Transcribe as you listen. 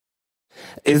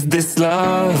Is this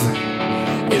love?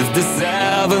 Is this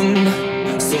heaven?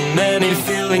 So many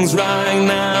feelings right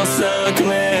now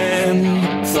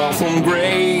circling. Fall from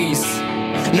grace,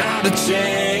 not a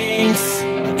chance.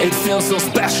 It feels so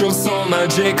special, so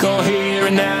magical here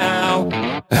and now.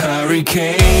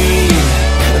 Hurricane,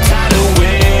 a tidal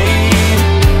wave.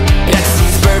 It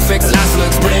seems perfect, last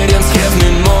looks brilliant. Give me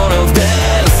more of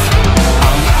this.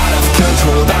 I'm out of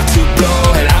control, about to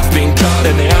blow, and I've been caught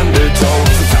in the undertow.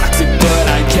 So toxic, but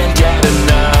I can't get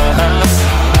enough.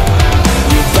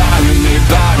 You bury me,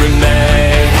 bury me.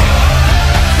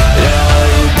 Yeah,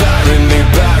 you bury me,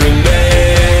 bury me.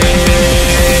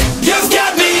 You've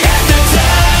got me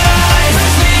hypnotized.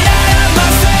 Push me out of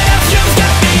myself. You've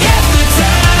got me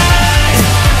hypnotized.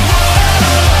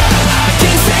 I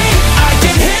can see, I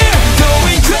can hear,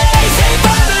 going crazy,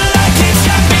 but the light keeps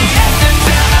got me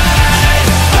hypnotized.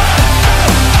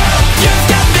 You've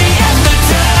got me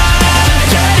hypnotized.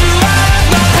 Get you out of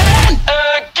my head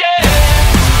again.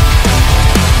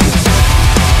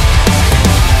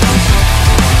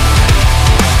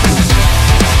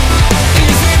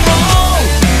 Is it wrong?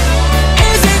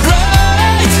 Is it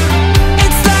right?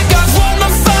 It's like I've won my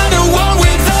final war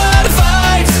without a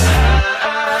fight.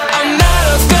 I'm out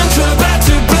of control, about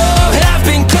to blow, and I've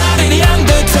been caught in the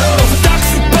undertow.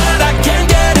 Toxic, but I can't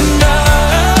get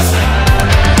enough.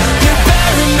 You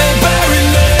bury me, bury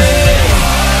me.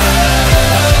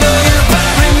 Oh no, you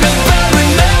bury me, bury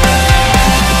me.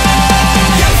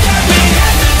 You've got me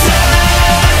hypnotized.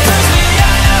 Push me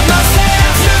out of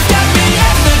myself. You've got me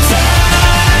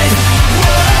hypnotized.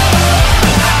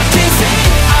 I can see,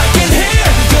 I can hear,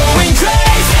 going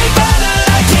crazy, but the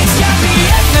light keeps got me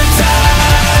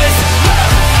hypnotized.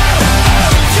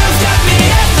 You've got me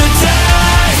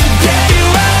hypnotized. Get you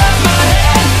out of my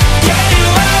head. Get you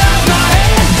out of my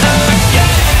head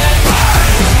again.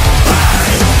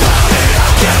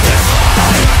 Get this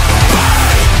right.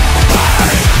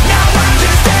 Now I'm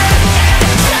just dead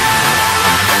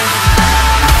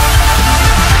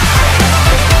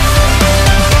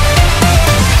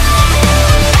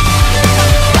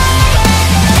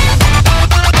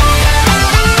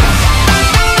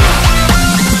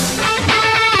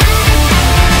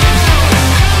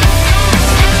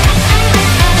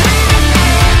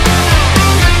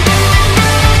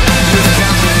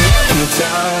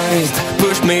hypnotized.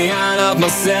 Push me out of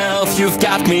myself. You've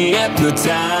got me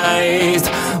hypnotized.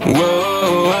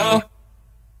 Whoa,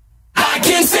 I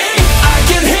can see.